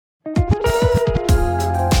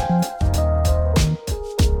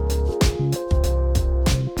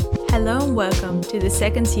warm welcome to the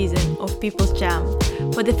second season of People's Jam.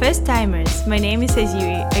 For the first timers, my name is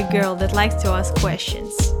Aziri, a girl that likes to ask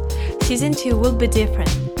questions. Season 2 will be different.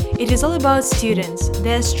 It is all about students,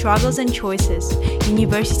 their struggles and choices,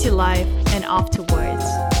 university life, and afterwards.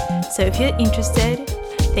 So if you're interested,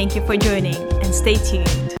 thank you for joining and stay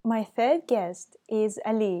tuned. My third guest is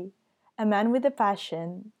Ali, a man with a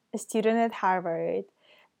passion, a student at Harvard,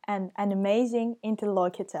 and an amazing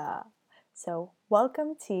interlocutor. So,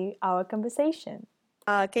 welcome to our conversation.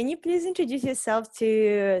 Can you please introduce yourself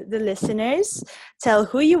to the listeners? Tell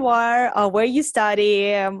who you are, where you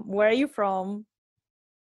study, where are you from?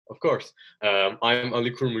 Of course. I'm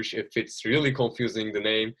Ali Kurmush. If it's really confusing, the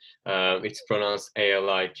name, it's pronounced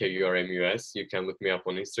ALIKURMUS. You can look me up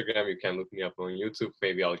on Instagram. You can look me up on YouTube.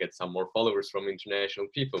 Maybe I'll get some more followers from international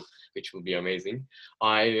people, which will be amazing.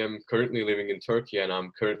 I am currently living in Turkey, and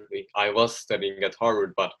I was studying at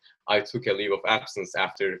Harvard, but I took a leave of absence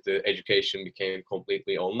after the education became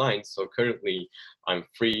completely online. So currently I'm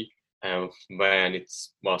free when it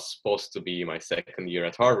was supposed to be my second year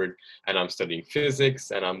at Harvard, and I'm studying physics,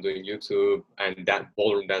 and I'm doing YouTube and that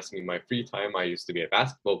ballroom dancing in my free time. I used to be a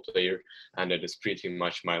basketball player, and that is pretty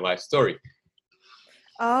much my life story.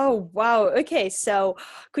 Oh, wow. Okay, so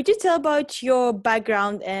could you tell about your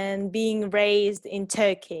background and being raised in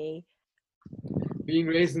Turkey? Being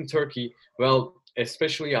raised in Turkey, well,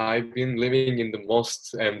 especially I've been living in the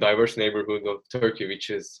most diverse neighborhood of Turkey, which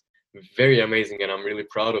is very amazing, and I'm really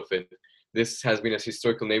proud of it. This has been a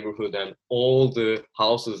historical neighborhood, and all the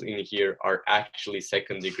houses in here are actually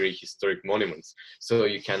second degree historic monuments. So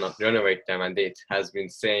you cannot renovate them, and it has been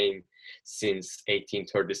saying since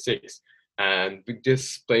 1836. And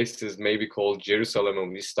this place is maybe called Jerusalem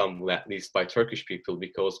of Istanbul, at least by Turkish people,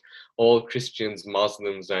 because all Christians,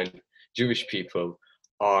 Muslims, and Jewish people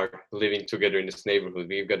are living together in this neighborhood.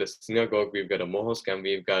 We've got a synagogue, we've got a mosque, and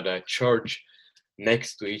we've got a church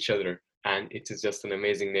next to each other, and it is just an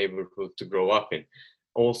amazing neighborhood to grow up in.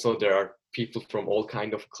 Also, there are people from all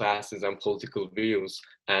kind of classes and political views,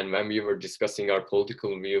 and when we were discussing our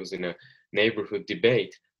political views in a neighborhood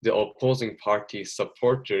debate, the opposing party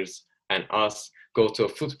supporters and us go to a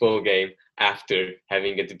football game after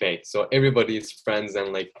having a debate. So everybody is friends,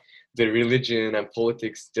 and like the religion and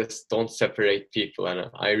politics just don't separate people,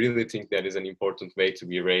 and I really think that is an important way to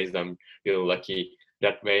be raised. I'm really lucky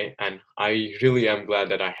that way, and I really am glad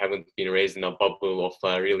that I haven't been raised in a bubble of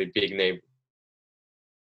a really big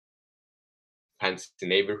fancy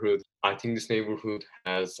neighborhood. I think this neighborhood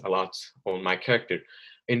has a lot on my character.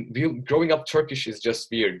 And growing up Turkish is just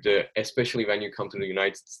weird, especially when you come to the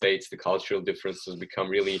United States. The cultural differences become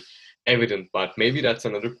really evident, but maybe that's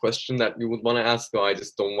another question that you would want to ask. So I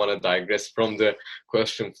just don't want to digress from the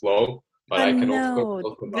question flow, but I can also No,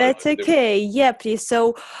 talk about that's okay. Yeah, please.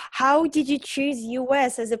 So, how did you choose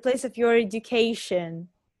US as a place of your education?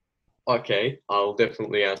 Okay, I'll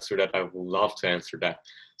definitely answer that. I would love to answer that.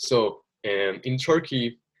 So, um, in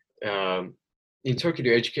Turkey,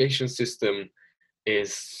 the education system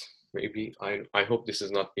is maybe I hope this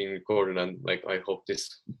is not being recorded, and like I hope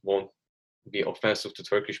this won't be offensive to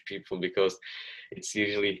Turkish people, because it's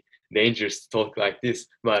usually dangerous to talk like this.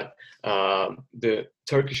 But the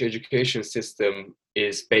Turkish education system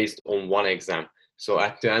is based on one exam. So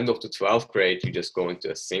at the end of the 12th grade, you just go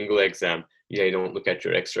into a single exam. They don't look at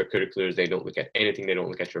your extracurriculars. They don't look at anything. They don't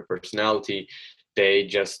look at your personality. They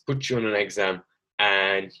just put you on an exam,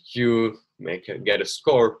 and you get a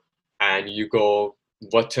score, and you go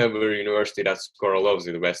whatever university that score allows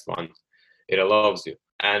you, the best one, it allows you.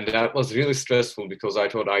 And that was really stressful, because I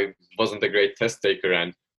thought I wasn't a great test taker,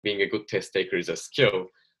 and being a good test taker is a skill.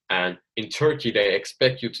 And in Turkey, they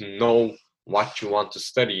expect you to know what you want to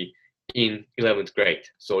study in 11th grade.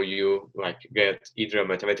 So you like get either a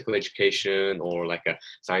mathematical education, or like a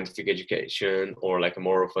scientific education, or like a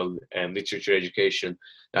more of a literature education,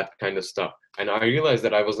 that kind of stuff. And I realized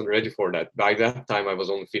that I wasn't ready for that. By that time, I was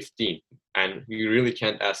only 15. And you really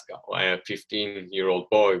can't ask a 15-year-old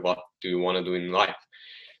boy, what do you want to do in life?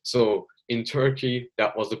 So in Turkey,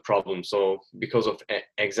 that was the problem. So because of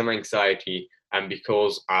exam anxiety, and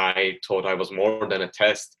because I thought I was more than a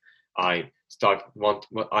test, what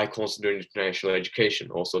I consider international education.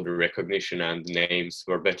 Also, the recognition and the names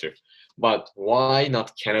were better. But why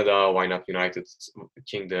not Canada? Why not United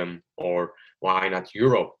Kingdom? Or why not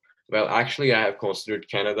Europe? Well, actually, I have considered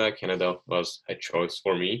Canada. Canada was a choice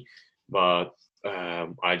for me, but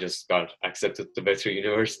I just got accepted to better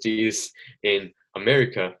universities in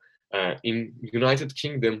America. In United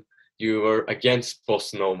Kingdom, you were again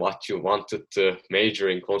supposed to know what you wanted to major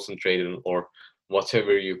in, concentrate on, or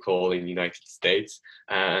whatever you call in United States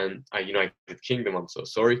and United Kingdom. I'm so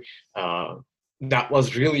sorry. That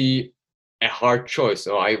was really a hard choice.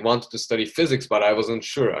 So I wanted to study physics, but I wasn't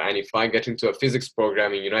sure. And if I get into a physics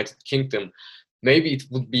program in United Kingdom, maybe it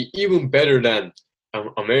would be even better than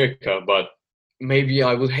America. But maybe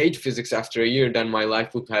I would hate physics after a year. Then my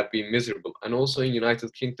life would have been miserable. And also in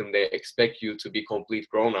United Kingdom, they expect you to be complete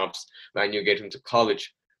grown-ups when you get into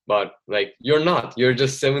college. But like you're not. You're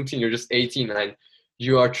just 17. You're just 18, and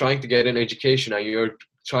you are trying to get an education, and you're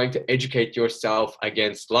trying to educate yourself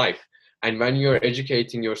against life. And when you're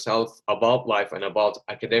educating yourself about life and about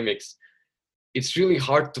academics, it's really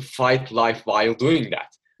hard to fight life while doing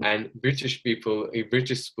that. And British people in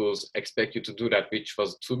British schools expect you to do that, which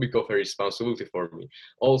was too big of a responsibility for me.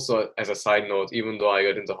 Also, as a side note, even though I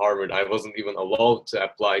got into Harvard, I wasn't even allowed to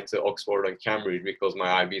apply to Oxford and Cambridge because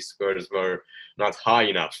my IB scores were not high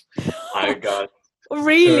enough. I got 30,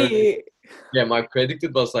 Really? yeah, my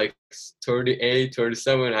predicted was like 38,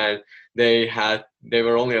 37, and they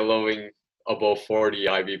were only allowing above 40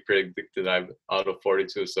 IB predicted out of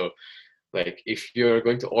 42. So like if you're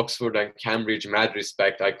going to Oxford and Cambridge, mad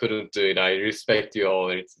respect. I couldn't do it. I respect you all.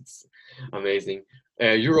 It's amazing.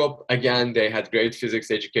 Europe again, they had great physics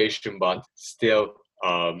education, but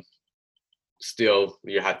um, still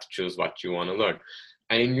you had to choose what you want to learn.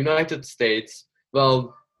 And in United States,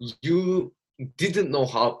 well, you didn't know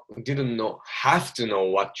have to know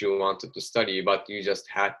what you wanted to study, but you just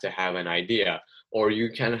had to have an idea, or you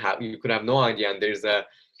could have no idea, and there's a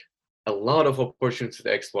lot of opportunities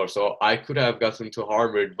to explore. So I could have gotten to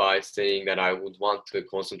Harvard by saying that I would want to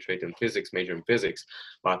concentrate in physics, major in physics,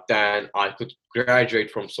 but then I could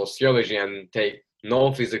graduate from sociology and take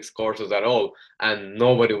no physics courses at all, and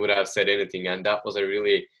nobody would have said anything. And that was a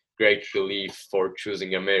really great relief for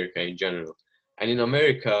choosing America in general. And in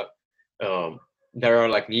America, um, there are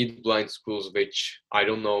like need blind schools, which I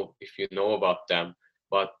don't know if you know about them,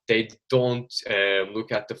 but they don't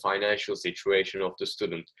look at the financial situation of the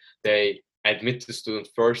student. They admit the student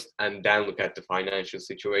first and then look at the financial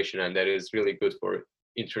situation, and that is really good for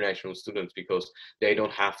international students because they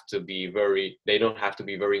don't have to be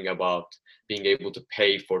worrying about being able to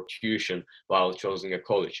pay for tuition while choosing a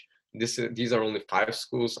college. These are only 5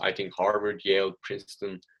 schools, I think: Harvard, Yale,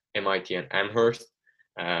 Princeton, MIT, and Amherst.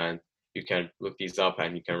 And you can look these up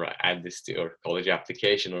and you can add this to your college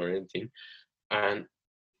application or anything. And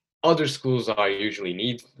other schools are usually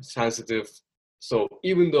need sensitive. So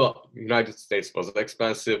even though United States was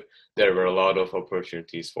expensive, there were a lot of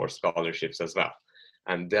opportunities for scholarships as well.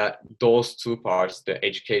 And that those two parts, the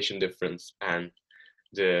education difference and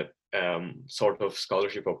the sort of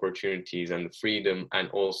scholarship opportunities and the freedom, and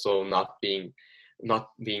also not being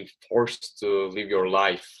forced to live your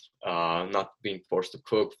life, not being forced to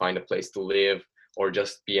cook, find a place to live, or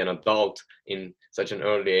just be an adult in such an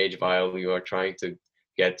early age while you are trying to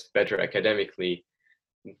get better academically,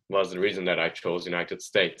 was the reason that I chose United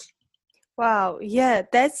States. Wow, yeah,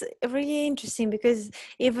 that's really interesting because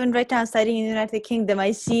even right now studying in the United Kingdom,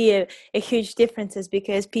 I see a huge differences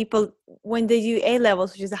because people, when they do A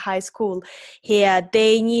levels, which is a high school here,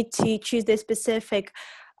 they need to choose their specific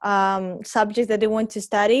subject that they want to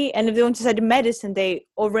study. And if they want to study medicine, they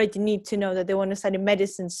already need to know that they want to study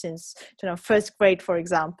medicine since, first grade, for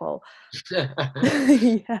example. Yeah.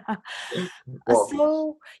 Well,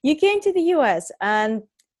 So you came to the US, and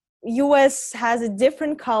US has a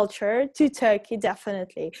different culture to Turkey,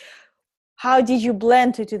 definitely. How did you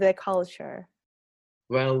blend into their culture?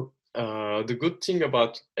 well, the good thing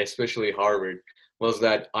about especially Harvard was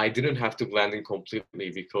that I didn't have to blend in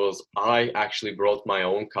completely because I actually brought my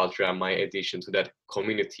own culture and my addition to that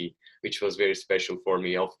community, which was very special for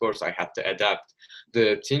me. Of course, I had to adapt.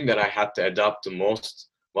 The thing that I had to adapt the most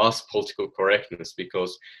was political correctness,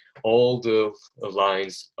 because all the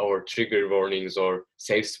lines or trigger warnings or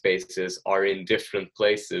safe spaces are in different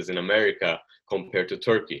places in America compared to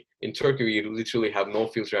Turkey. In Turkey, we literally have no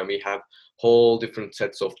filter and we have whole different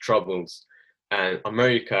sets of troubles, and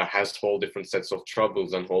America has whole different sets of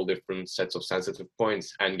troubles and whole different sets of sensitive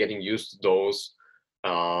points, and getting used to those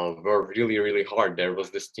were really, really hard. There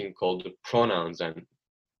was this thing called the pronouns, and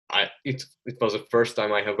it was the first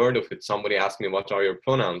time I have heard of it. Somebody asked me, what are your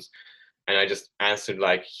pronouns? And I just answered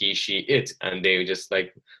like he, she, it, and they just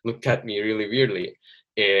like looked at me really weirdly.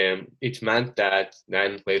 It meant that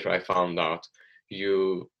then later I found out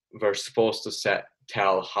you were supposed to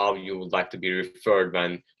tell how you would like to be referred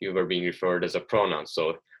when you were being referred as a pronoun.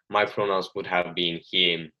 So my pronouns would have been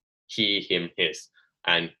him, he, him, his,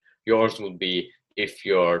 and yours would be, if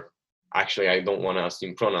you're actually, I don't want to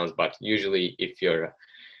assume pronouns, but usually if you're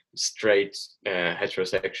straight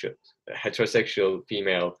heterosexual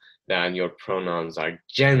female, then your pronouns are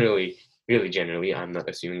generally, really generally, I'm not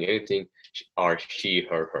assuming anything, are she,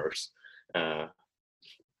 her, hers. uh,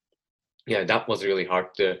 yeah, that was really hard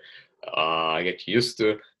to get used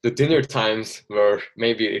to. The dinner times were,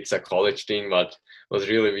 maybe it's a college thing, but was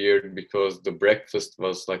really weird because the breakfast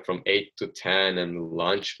was like from 8 to 10, and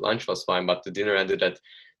lunch was fine, but the dinner ended at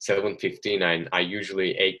 7:15, and I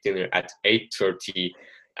usually ate dinner at 8:30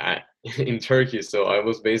 uh, in Turkey. So I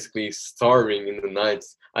was basically starving in the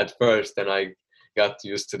nights at first, and I got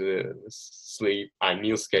used to the sleep and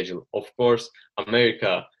meal schedule. Of course,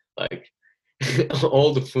 America, like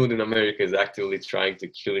all the food in America is actively trying to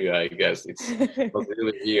kill you, I guess. Was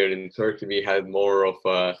really weird. In Turkey, we had more of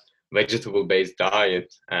a vegetable-based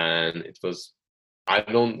diet, and it was, I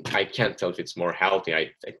can't tell if it's more healthy.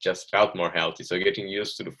 I just felt more healthy. So getting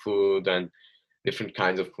used to the food and different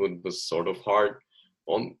kinds of food was sort of hard.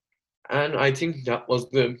 On, and I think that was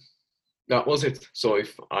it. So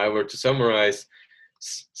if I were to summarize,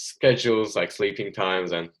 schedules like sleeping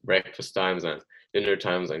times and breakfast times and dinner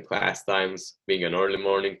times and class times, being an early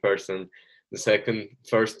morning person.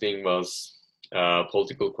 First thing was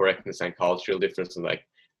political correctness and cultural differences, like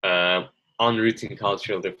uh, unwritten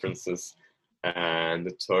cultural differences. And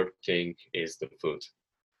the third thing is the food.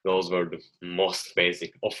 Those were the most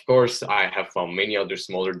basic. Of course, I have found many other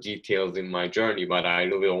smaller details in my journey, but I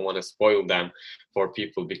really don't want to spoil them for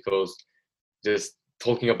people, because just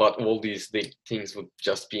talking about all these things would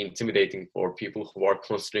just be intimidating for people who are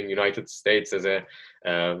considering United States as a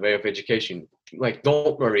way of education. Like,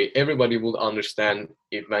 don't worry, everybody will understand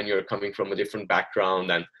it when you're coming from a different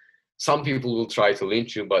background, and some people will try to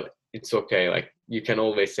lynch you, but it's okay. Like, you can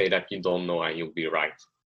always say that you don't know and you'll be right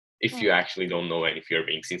if you actually don't know, and if you're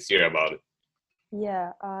being sincere about it.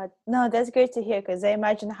 Yeah, no, that's great to hear, because I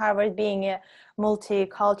imagine Harvard being a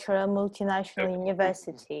multicultural, multinational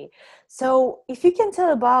university. So if you can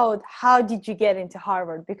tell about how did you get into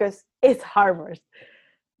Harvard, because it's Harvard.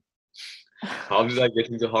 How did I get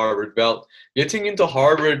into Harvard? Well, getting into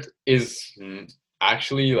Harvard is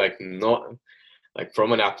actually like not, like,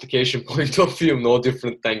 from an application point of view, no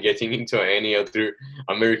different than getting into any other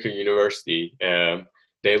American university.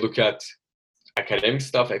 They look at academic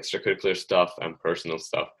stuff, extracurricular stuff, and personal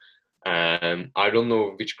stuff. And I don't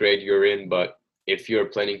know which grade you're in, but if you're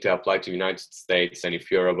planning to apply to United States and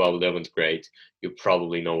if you're above 11th grade, you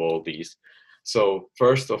probably know all these. So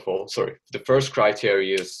first of all, the first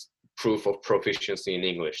criteria is proof of proficiency in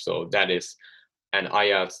English. So that is an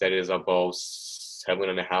IELTS that is above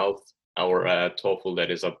 7.5, or a TOEFL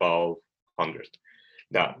that is above 100.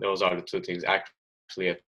 Those are the two things. Actually,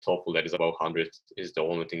 a TOEFL that is above 100 is the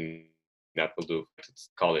only thing that will do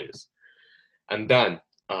colleges. And then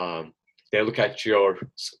they look at your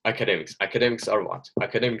academics. Academics are what?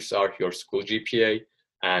 Academics are your school GPA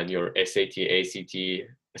and your SAT, ACT,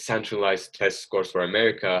 centralized test scores for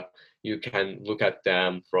America. You can look at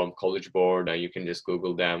them from College Board, and you can just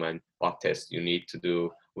Google them and what tests you need to do,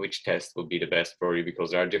 which test will be the best for you,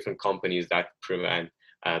 because there are different companies that present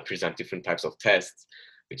different types of tests,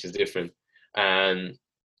 which is different. And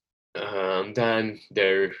then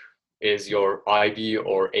there is your IB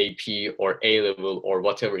or AP or A-level or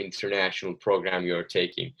whatever international program you're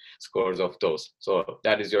taking, scores of those. So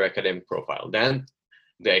that is your academic profile. Then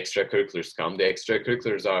the extracurriculars come. The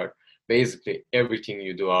extracurriculars are basically everything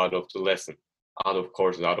you do out of the lesson, out of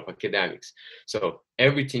courses, out of academics. So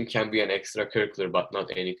everything can be an extracurricular, but not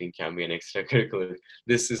anything can be an extracurricular.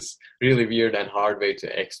 This is really weird and hard way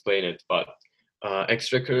to explain it, but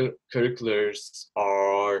extracurriculars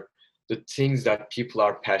are the things that people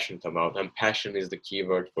are passionate about, and passion is the key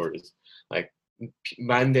word for this. Like,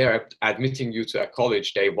 when they're admitting you to a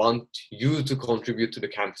college, they want you to contribute to the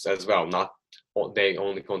campus as well, not they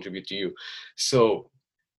only contribute to you. So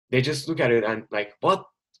they just look at it and like, what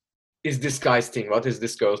is this guy's thing? What is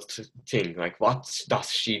this girl's thing? Like, what does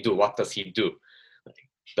she do? What does he do? Like,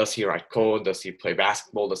 does he write code? Does he play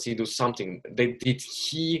basketball? Does he do something? Did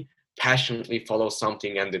he passionately follow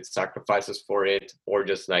something and did sacrifices for it, or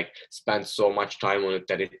just like spend so much time on it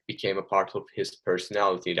that it became a part of his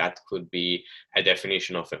personality? That could be a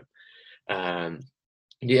definition of him.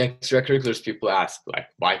 The extracurriculars, people ask, like,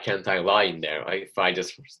 why can't I lie in there? Like, if I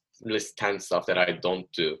just list 10 stuff that I don't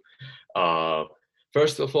do.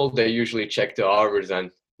 First of all, they usually check the hours,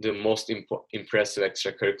 and the most impressive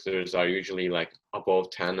extracurriculars are usually like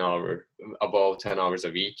above 10 hours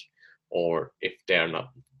a week, or if they're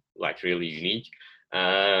not like really unique.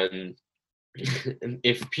 And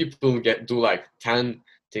if people do like 10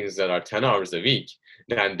 things that are 10 hours a week,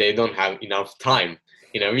 then they don't have enough time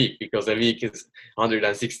in a week, because a week is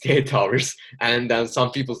 168 hours. And then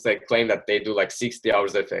some people claim that they do like 60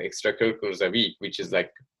 hours of extracurriculars a week, which is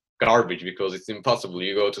like garbage, because it's impossible.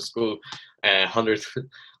 You go to school 40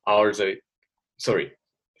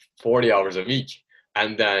 hours a week,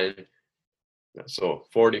 and then So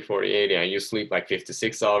 40, 40, 80, and you sleep like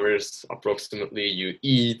 56 hours approximately, you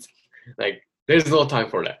eat, like there's no time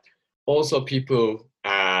for that. Also, people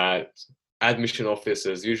at admission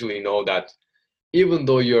offices usually know that even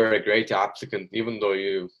though you're a great applicant, even though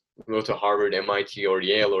you go to Harvard, MIT, or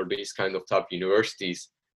Yale, or these kind of top universities,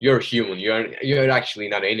 you're human. You're actually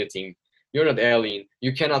not anything. You're not alien.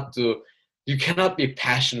 You cannot be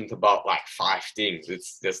passionate about like five things.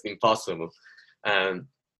 It's just impossible. And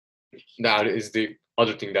that is the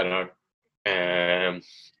other thing that are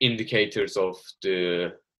indicators of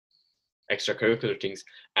the extracurricular things.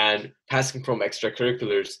 And passing from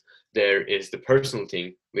extracurriculars, there is the personal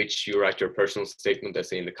thing, which you write your personal statement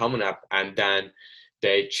essay in the Common App, and then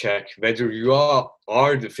they check whether you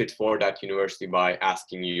are the fit for that university by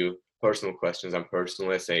asking you personal questions and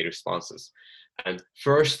personal essay responses. And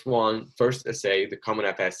first essay, the Common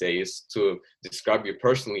App essay, is to describe you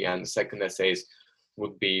personally, and the second essay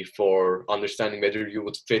would be for understanding whether you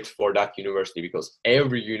would fit for that university, because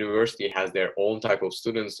every university has their own type of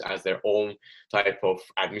students, has their own type of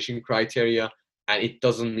admission criteria. And it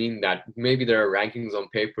doesn't mean that maybe there are rankings on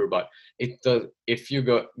paper, but it does. If you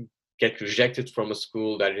get rejected from a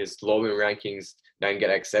school that is low in rankings, then get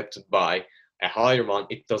accepted by a higher one,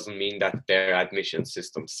 it doesn't mean that their admission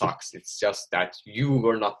system sucks. It's just that you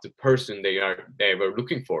were not the person they were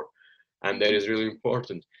looking for, and that is really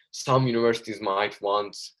important. Some universities might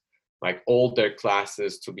want like all their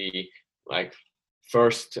classes to be like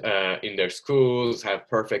first in their schools, have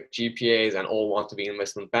perfect GPAs, and all want to be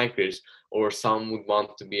investment bankers, or some would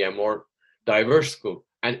want to be a more diverse school.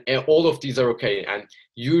 And all of these are okay, and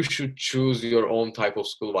you should choose your own type of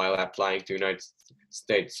school while applying to United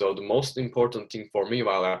States. So the most important thing for me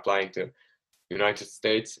while applying to United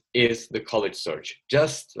States is the college search.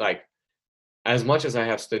 Just like as much as I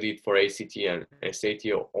have studied for ACT and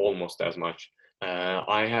SAT, almost as much,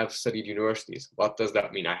 I have studied universities. What does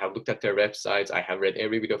that mean? I have looked at their websites. I have read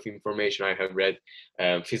every bit of information. I have read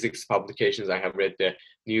physics publications. I have read the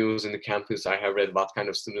news in the campus. I have read what kind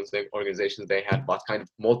of students organizations they had, what kind of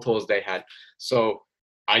mottos they had. So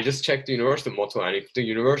I just checked the university motto, and if the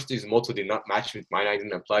university's motto did not match with mine, I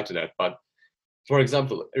didn't apply to that. But for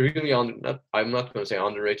example, really I'm not going to say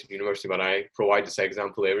underrated university, but I provide this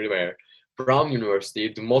example everywhere. Brown University,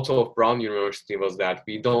 the motto of Brown University was that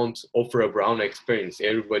we don't offer a Brown experience.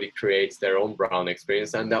 Everybody creates their own Brown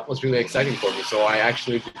experience. And that was really exciting for me. So I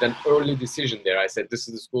actually did an early decision there. I said, this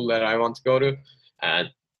is the school that I want to go to. And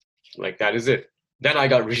like, that is it. Then I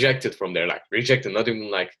got rejected from there, like rejected, not even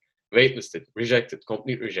like waitlisted, rejected,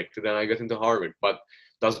 complete rejected. Then I got into Harvard. But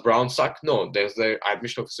does Brown suck? No. Does the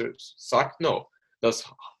admission officer suck? No.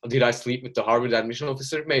 Did I sleep with the Harvard admission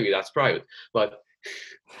officer? Maybe, that's private. But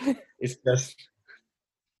it's just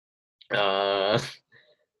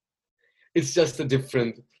it's just a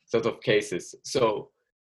different set of cases. So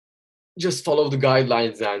just follow the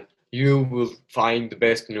guidelines, and you will find the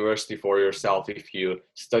best university for yourself if you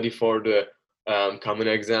study for the common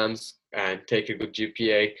exams and take a good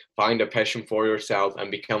GPA, find a passion for yourself,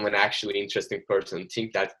 and become an actually interesting person.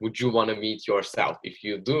 Think that, would you want to meet yourself? If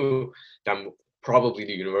you do, then probably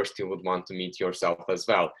the university would want to meet yourself as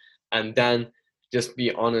well. And then just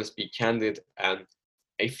be honest, be candid, and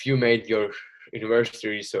if you made your university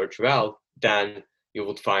research well, then you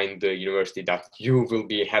would find the university that you will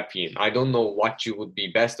be happy in. I don't know what you would be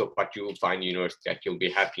best of, but you will find a university that you'll be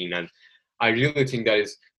happy in. And I really think that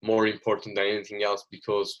is more important than anything else,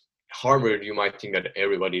 because Harvard, you might think that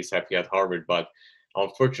everybody is happy at Harvard, but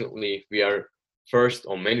unfortunately we are first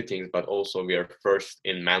on many things, but also we are first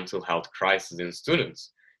in mental health crisis in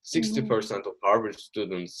students. 60% of Harvard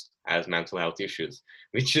students has mental health issues,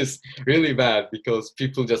 which is really bad, because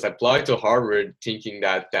people just apply to Harvard thinking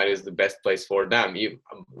that that is the best place for them,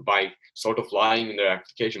 by sort of lying in their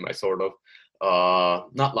application, by sort of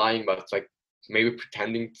not lying, but like maybe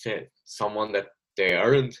pretending to someone that they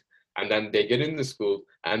aren't, and then they get into school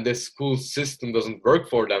and the school system doesn't work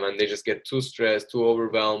for them, and they just get too stressed, too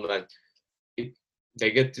overwhelmed, and they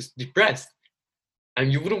get depressed.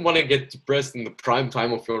 And you wouldn't want to get depressed in the prime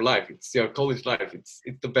time of your life. It's your college life. It's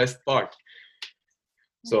the best part.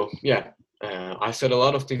 So yeah, I said a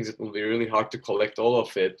lot of things. It will be really hard to collect all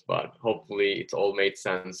of it, but hopefully it all made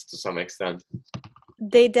sense to some extent.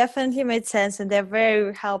 They definitely made sense, and they're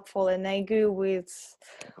very helpful, and I agree with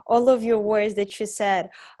all of your words that you said.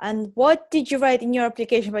 And what did you write in your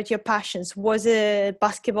application about your passions? Was it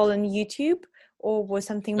basketball on YouTube, or was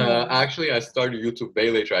something more? Actually, I started YouTube way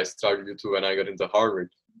later. I started YouTube when I got into Harvard,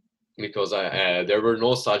 because there were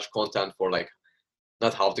no such content for like,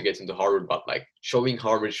 not how to get into Harvard, but like showing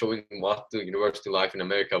Harvard, showing what the university life in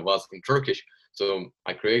America was in Turkish. So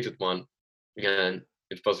I created one, and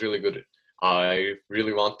it was really good. I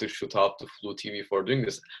really want to shoot out to Flu TV for doing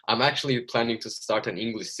this. I'm actually planning to start an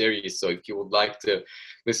English series, so if you would like to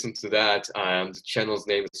listen to that, the channel's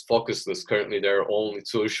name is Focusless. Currently, there are only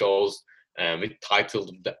 2 shows with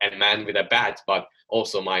titled A Man with a Bat, but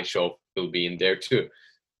also my show will be in there too.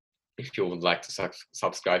 If you would like to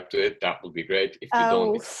subscribe to it, that would be great. If you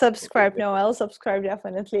don't, I'll subscribe. No, I'll subscribe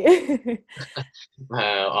definitely.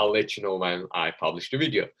 I'll let you know when I publish the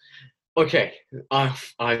video. Okay,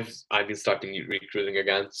 I've been starting recruiting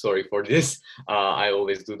again. Sorry for this. I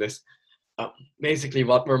always do this. Basically,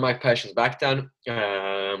 what were my passions back then?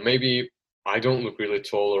 Maybe I don't look really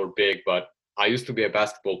tall or big, but I used to be a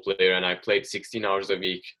basketball player, and I played 16 hours a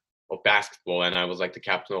week of basketball, and I was like the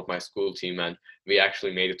captain of my school team, and we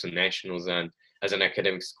actually made it to nationals. And as an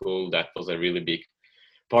academic school, that was a really big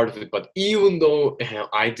part of it. But even though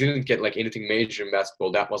I didn't get like anything major in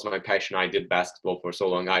basketball, that was my passion. I did basketball for so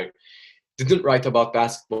long. I didn't write about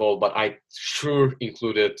basketball, but I sure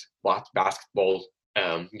included what basketball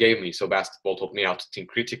gave me. So basketball taught me how to think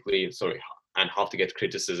critically, and how to get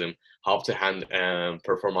criticism, how to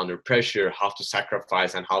perform under pressure, how to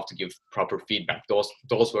sacrifice, and how to give proper feedback.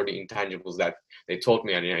 Those were the intangibles that they taught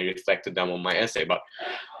me, and I reflected them on my essay. But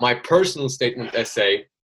my personal statement essay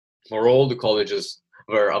for all the colleges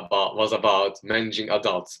was about managing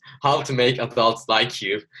adults, how to make adults like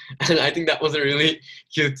you. And I think that was a really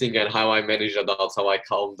cute thing, and how I manage adults, how I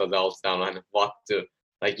calmed adults down, and what to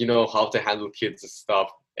how to handle kids and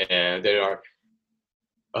stuff. And there are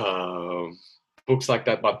books like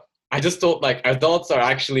that, but I just thought like adults are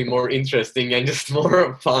actually more interesting and just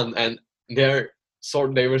more fun, and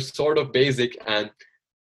they were sort of basic and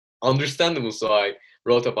understandable. So I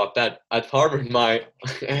wrote about that. At Harvard, my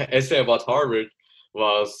essay about Harvard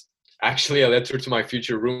was actually a letter to my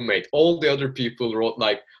future roommate. All the other people wrote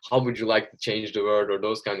like, how would you like to change the world, or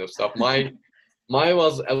those kind of stuff. Mine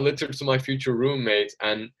was a letter to my future roommate,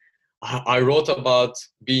 and I wrote about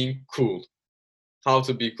being cool. How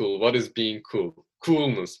to be cool. What is being cool?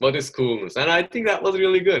 Coolness. What is coolness? And I think that was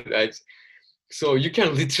really good. So you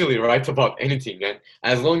can literally write about anything, and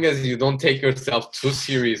as long as you don't take yourself too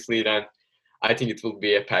seriously, then I think it will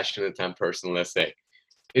be a passionate and personal essay.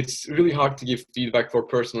 It's really hard to give feedback for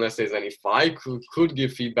personal essays, and if I could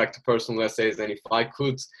give feedback to personal essays, and if I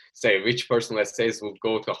could say which personal essays would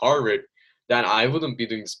go to Harvard, then I wouldn't be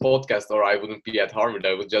doing this podcast, or I wouldn't be at Harvard.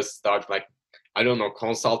 I would just start like, I don't know,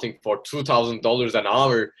 consulting for $2,000 an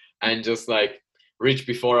hour, and just like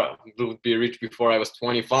would be rich before I was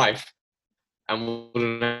 25, and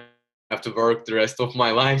wouldn't have to work the rest of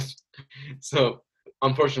my life. So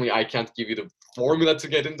unfortunately, I can't give you the formula to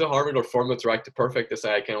get into Harvard, or formula to write the perfect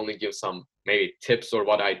essay. I can only give some maybe tips, or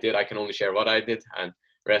what I did. I can only share what I did, and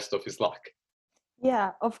rest of his luck.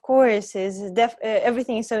 Yeah, of course.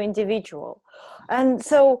 Everything is so individual. And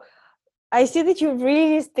so I see that you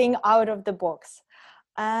really think out of the box.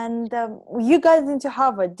 And you got into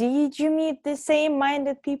Harvard. Did you meet the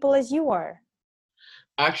same-minded people as you are?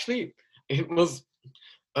 Actually, it was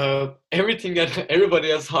everything that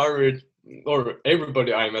everybody at Harvard, or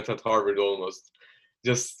everybody I met at Harvard almost,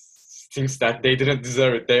 just thinks that they didn't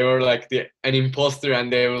deserve it. They were like an imposter,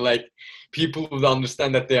 and they were like, people would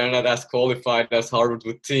understand that they are not as qualified as Harvard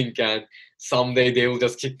would think, and someday they will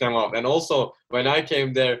just kick them out. And also, when I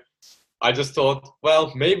came there, I just thought,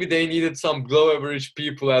 well, maybe they needed some below average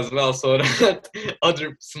people as well, so that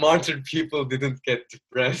other smarter people didn't get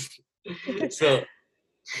depressed. So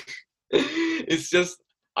it's just,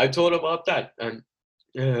 I thought about that, and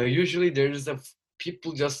usually there's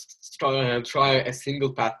people just try a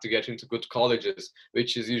single path to get into good colleges,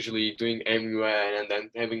 which is usually doing MUN and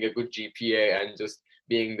then having a good GPA and just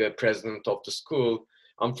being the president of the school.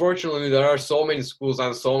 Unfortunately, there are so many schools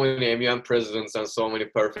and so many MUN presidents and so many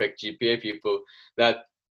perfect GPA people that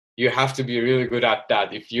you have to be really good at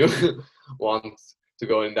that if you want to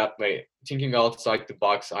go in that way. Thinking outside the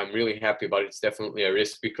box, I'm really happy, but it's definitely a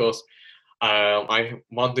risk, because I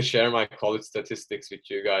want to share my college statistics with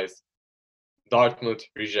you guys. Dartmouth,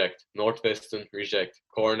 reject. Northwestern, reject.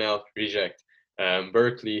 Cornell, reject.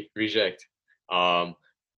 Berkeley, reject. WashU,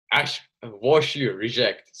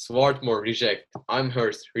 reject. Swarthmore, reject.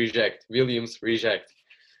 Amherst, reject. Williams, reject.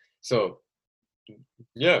 So,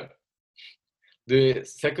 yeah. The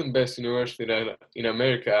second best university in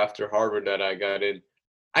America after Harvard that I got in.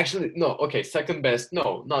 Actually, no, okay, second best.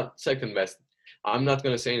 No, not second best. I'm not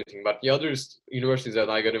going to say anything, but the other universities that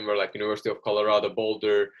I got in were like University of Colorado,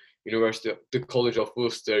 Boulder, the College of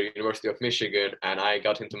Worcester, University of Michigan, and I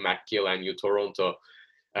got into McGill and UToronto.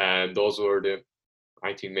 And those were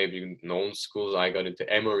I think maybe known schools. I got into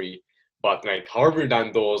Emory, but like Harvard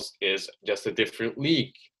and those is just a different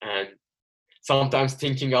league. And sometimes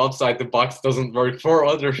thinking outside the box doesn't work for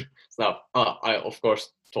other stuff. I of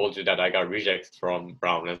course told you that I got rejected from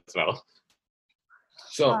Brown as well.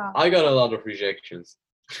 So Wow. I got a lot of rejections.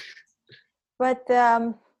 But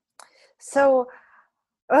so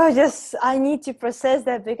just I need to process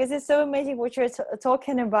that because it's so amazing what you're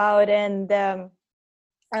talking about, and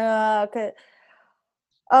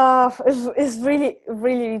it's really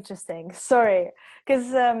really interesting. Sorry, because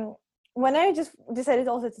when I just decided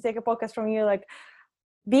also to take a podcast from you, like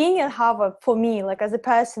being at Harvard for me, like as a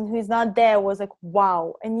person who's not there, was like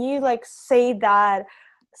wow, and you like say that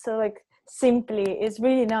so like simply, it's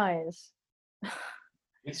really nice.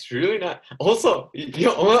 It's really not. Also, you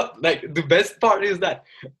know what? Like the best part is that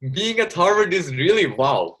being at Harvard is really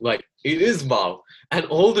wow. Like it is wow, and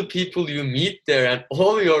all the people you meet there, and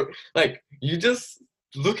all your like, you just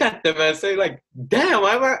look at them and say like, "Damn,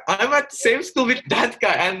 I'm at the same school with that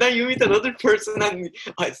guy," and then you meet another person, and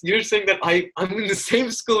you're saying that I'm in the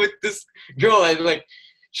same school with this girl, and like,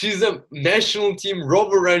 she's a national team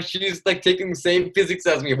rower, and she's like taking the same physics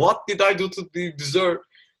as me. What did I do to deserve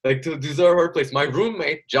her place? My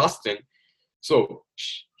roommate Justin, so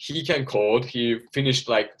he can code. He finished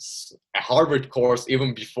like a Harvard course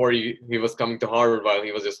even before he was coming to Harvard, while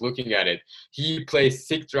he was just looking at it. He plays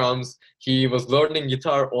sick drums. He was learning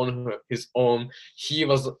guitar on his own. He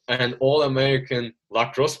was an all-American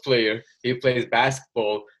lacrosse player. He plays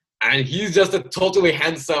basketball, and he's just a totally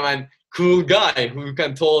handsome and cool guy who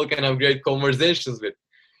can talk and have great conversations with.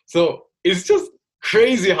 So it's just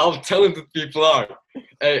crazy how talented people are.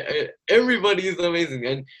 Everybody is amazing,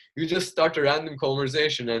 and you just start a random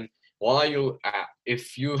conversation, and while you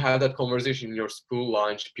if you have that conversation in your school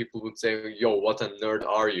lunch, people would say, yo, what a nerd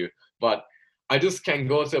are you? But I just can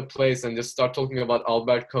go to a place and just start talking about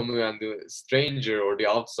Albert Camus and the stranger or the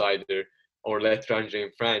outsider or l'étranger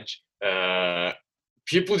in French.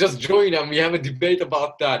 People just join and we have a debate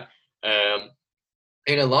about that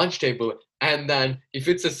in a lunch table. And then if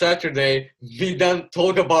it's a Saturday, we then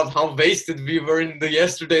talk about how wasted we were in the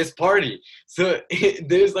yesterday's party. So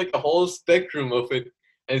there's like a whole spectrum of it,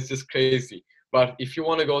 and it's just crazy. But if you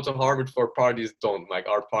want to go to Harvard for parties, don't. Like,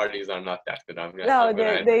 our parties are not that good. No,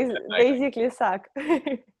 they basically suck.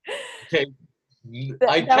 They,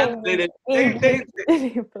 I That can't would say be that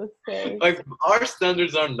English people say. like our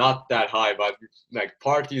standards are not that high, but like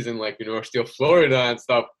parties in like University of Florida and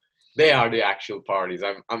stuff, they are the actual parties.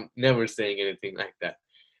 I'm never saying anything like that.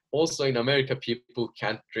 Also in America, people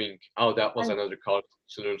can't drink. Oh, that was And another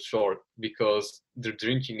cultural shock, because the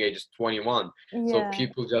drinking age is 21. So yeah,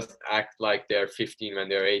 people just act like they're 15 when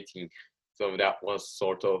they're 18. So that was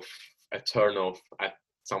sort of a turn off at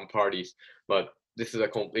some parties. But this is a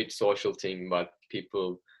complete social thing, but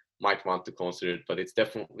people might want to consider it. But it's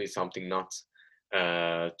definitely something not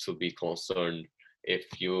to be concerned if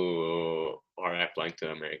you are applying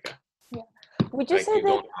to America. yeah. Would you Like, say you that?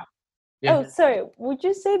 don't have, yeah. Oh, sorry. Would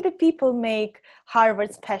you say that people make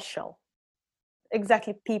Harvard special?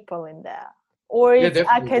 Exactly, people in there, or Yeah, it's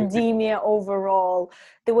definitely. academia overall,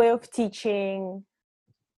 the way of teaching?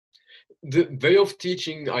 The way of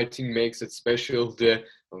teaching, I think, makes it special. The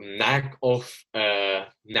knack of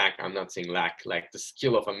knack, I'm not saying lack, like the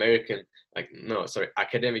skill of American, like, no, sorry,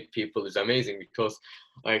 academic people is amazing, because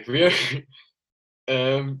like we're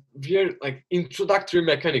like introductory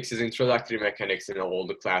mechanics is introductory mechanics in all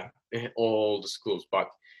the all the schools, but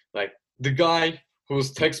like the guy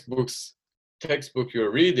whose textbook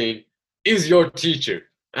you're reading is your teacher,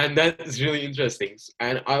 and that is really interesting.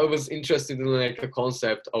 And I was interested in like a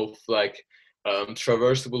concept of like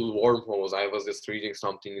traversable wormholes. I was just reading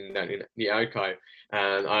something in the archive,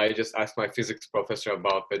 and I just asked my physics professor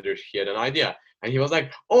about whether he had an idea, and he was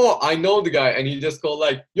like, oh, I know the guy, and he just called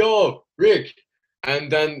like, yo, Rick.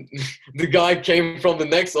 And then the guy came from the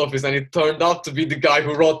next office, and it turned out to be the guy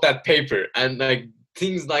who wrote that paper. And like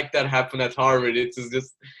things like that happen at Harvard. It is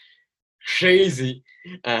just crazy.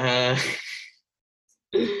 Uh,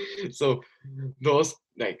 so those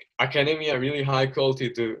like academia really high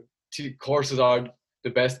quality. The courses are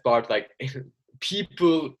the best part. Like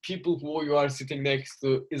people who you are sitting next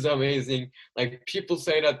to is amazing. Like people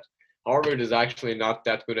say that Harvard is actually not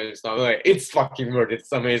that good, and it's not like, it's fucking worth.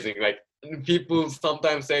 It's amazing. Like people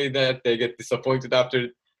sometimes say that they get disappointed after.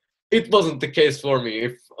 It wasn't the case for me.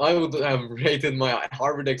 If I would have rated my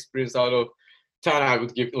Harvard experience out of 10, I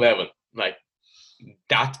would give 11. Like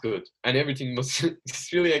that good, and everything was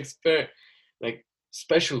it's really like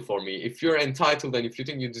special for me. If you're entitled and if you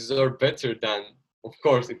think you deserve better, then of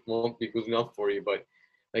course it won't be good enough for you. But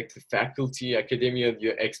like the faculty, academia,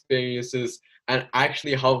 your experiences, and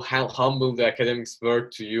actually how humble the academics were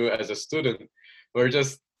to you as a student were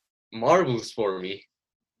just marvelous for me.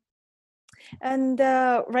 And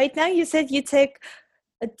right now you said you take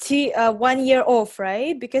 1 year off,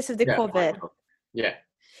 right? Because of the Yeah, why COVID. not? Yeah.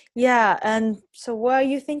 Yeah. And so what are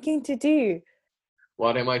you thinking to do?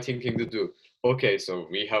 What am I thinking to do? Okay, so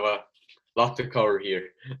we have a lot to cover here.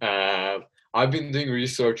 Uh, I've been doing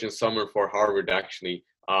research in summer for Harvard. Actually,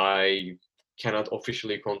 I cannot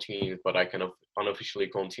officially continue it, but I can unofficially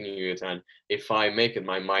continue it. And if I make it,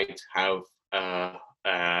 I might have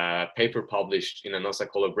a paper published in a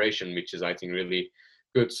NASA collaboration, which is I think really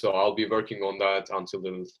good. So I'll be working on that until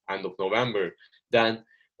the end of November. Then,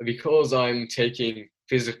 because I'm taking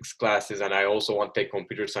physics classes and I also want to take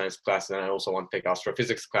computer science classes and I also want to take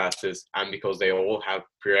astrophysics classes, and because they all have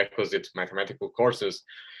prerequisite mathematical courses,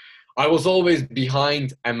 I was always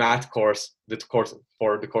behind a math course, the course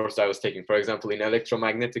I was taking. For example, in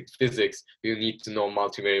electromagnetic physics, you need to know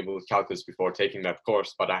multivariable calculus before taking that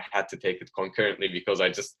course, but I had to take it concurrently because I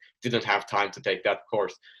just didn't have time to take that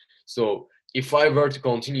course. So if I were to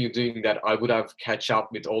continue doing that, I would have catch up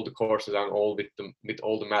with all the courses and with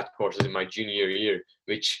all the math courses in my junior year,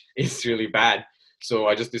 which is really bad. So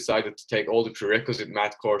I just decided to take all the prerequisite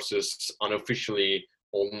math courses unofficially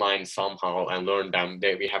online somehow and learn them.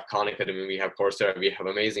 We have Khan Academy, we have Coursera, we have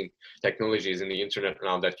amazing technologies in the internet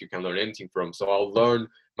now that you can learn anything from. So I'll learn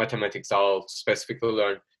mathematics. I'll specifically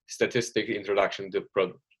learn statistics, introduction to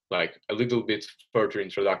like a little bit further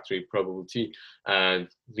introductory probability and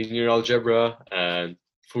linear algebra and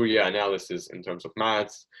Fourier analysis in terms of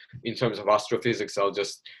maths. In terms of astrophysics, I'll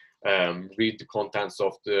just read the contents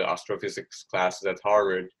of the astrophysics classes at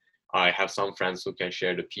Harvard. I have some friends who can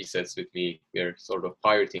share the P sets with me. We're sort of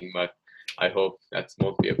pirating, but I hope that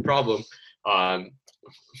won't be a problem. Um,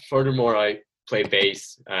 Furthermore, I play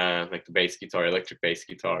bass, like the bass guitar, electric bass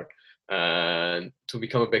guitar. And to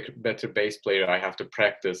become a better bass player, I have to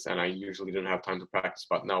practice, and I usually don't have time to practice.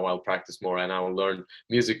 But now I'll practice more, and I will learn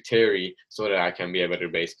music theory so that I can be a better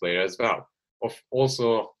bass player as well.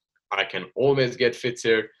 Also, I can always get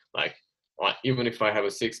fitter. Like even if I have a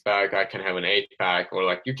 6-pack, I can have an 8-pack, or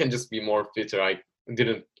like you can just be more fitter. I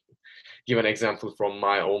didn't give an example from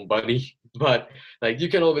my own body, but like you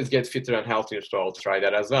can always get fitter and healthier, so I'll try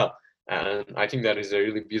that as well. And I think that is a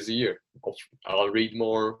really busy year. I'll read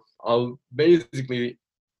more. I'll basically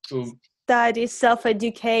to Study,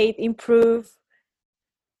 self-educate, improve.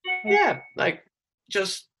 yeah, like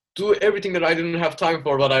just do everything that I didn't have time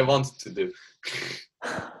for, but I wanted to do.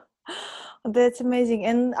 That's amazing.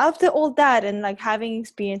 And after all that and like having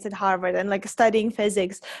experience at Harvard and like studying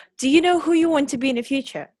physics, do you know who you want to be in the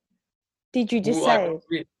future? Did you Who I want decide? to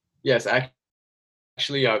be? Yes,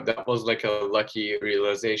 actually, that was like a lucky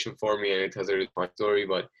realization for me, and it has a really fun story.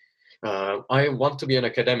 But I want to be an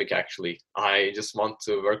academic. Actually, I just want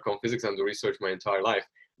to work on physics and do research my entire life.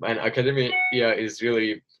 And academia is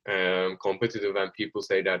really competitive, and people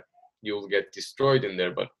say that you'll get destroyed in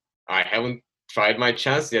there. But I haven't tried my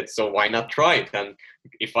chance yet, so why not try it? And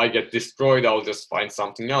if I get destroyed, I'll just find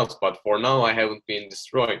something else. But for now, I haven't been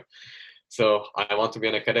destroyed. So I want to be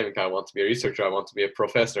an academic. I want to be a researcher. I want to be a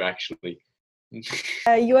professor. Actually.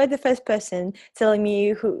 You are the first person telling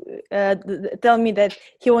me tell me that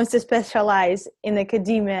he wants to specialize in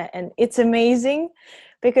academia, and it's amazing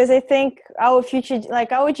because I think our future,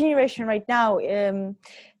 like our generation right now,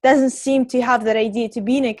 doesn't seem to have that idea to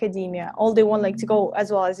be in academia. All they want like to go,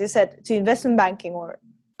 as well as you said, to investment banking or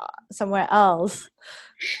somewhere else.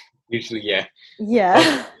 Usually, yeah. But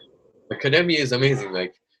Yeah. academia is amazing.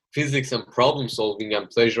 Like physics and problem solving and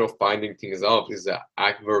pleasure of finding things out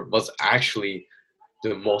was actually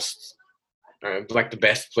the most like the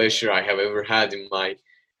best pleasure I have ever had in my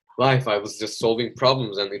life. I was just solving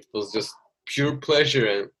problems, and it was just pure pleasure,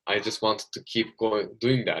 and I just wanted to keep going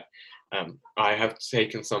doing that. I have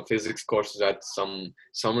taken some physics courses at some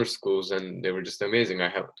summer schools, and they were just amazing. I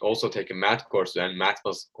have also taken math courses, and math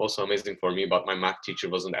was also amazing for me. But my math teacher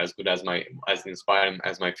wasn't as good as inspiring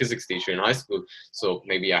as my physics teacher in high school. So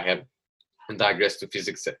maybe I have digressed to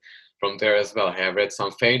physics from there as well. I have read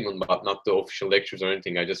some Feynman, but not the official lectures or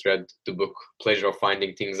anything. I just read the book Pleasure of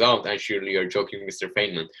Finding Things Out, and surely you're joking, Mr.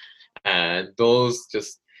 Feynman. And those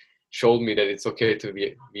just showed me that it's okay to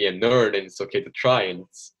be a nerd, and it's okay to try, and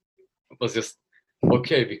it was just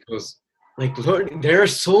okay because like learning, there are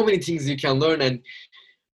so many things you can learn. And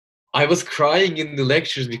I was crying in the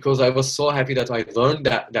lectures because I was so happy that I learned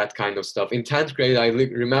that kind of stuff. In 10th grade, I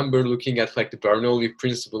remember looking at like the Bernoulli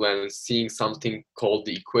principle and seeing something called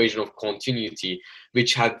the equation of continuity,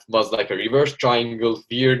 which was like a reverse triangle,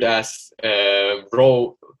 weird as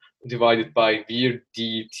rho divided by weird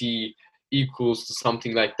dt equals to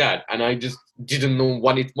something like that. And I just didn't know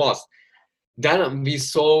what it was. then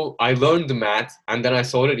I learned the math, and then I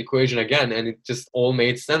saw that equation again, and it just all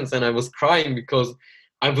made sense. And I was crying because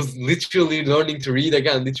I was literally learning to read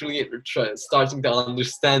again, literally starting to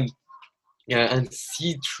understand, yeah, and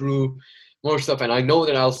see through more stuff. And I know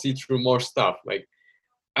that I'll see through more stuff. Like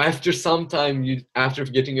after some time, after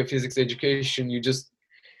getting a physics education, you just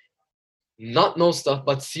not know stuff,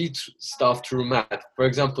 but see stuff through math. For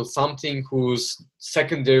example, something whose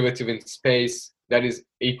second derivative in space that is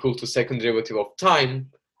equal to second derivative of time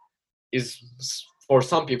is, for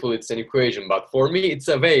some people it's an equation, but for me it's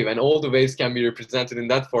a wave, and all the waves can be represented in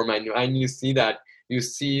that form. And you see that, you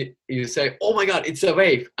say, oh my god, it's a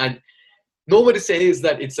wave. And nobody says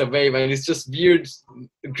that it's a wave, and it's just weird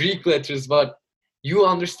Greek letters, but you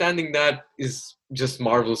understanding that is just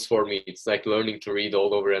marvelous for me. It's like learning to read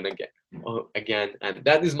all over and again, and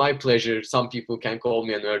that is my pleasure. Some people can call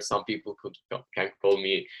me a nerd, some people can call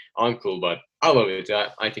me uncle, but I love it.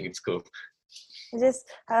 I think it's cool. Just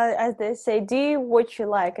as they say, do what you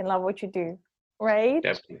like and love what you do, right?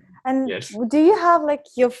 Definitely. And yes. Do you have like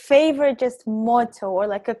your favorite just motto or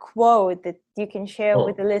like a quote that you can share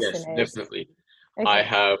with the listeners? Yes, definitely. Okay. I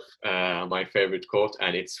have my favorite quote,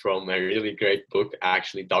 and it's from a really great book.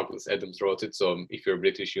 Actually, Douglas Adams wrote it, so if you're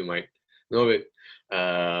British, you might know it.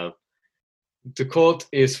 The quote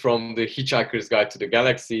is from The Hitchhiker's Guide to the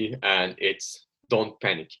Galaxy, and it's "Don't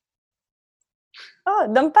panic."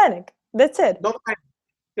 Oh, don't panic. That's it. Don't panic.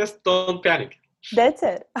 Just don't panic. That's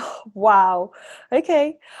it. Oh, wow.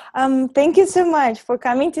 Okay. Thank you so much for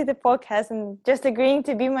coming to the podcast and just agreeing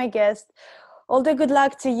to be my guest. All the good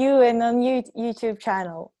luck to you and on your YouTube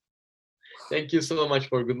channel. Thank you so much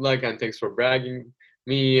for good luck, and thanks for bragging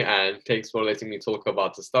me, and thanks for letting me talk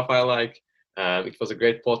about the stuff I like. It was a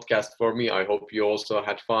great podcast for me. I hope you also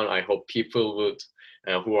had fun. I hope people who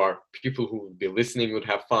will be listening would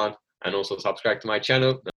have fun, and also subscribe to my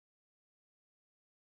channel.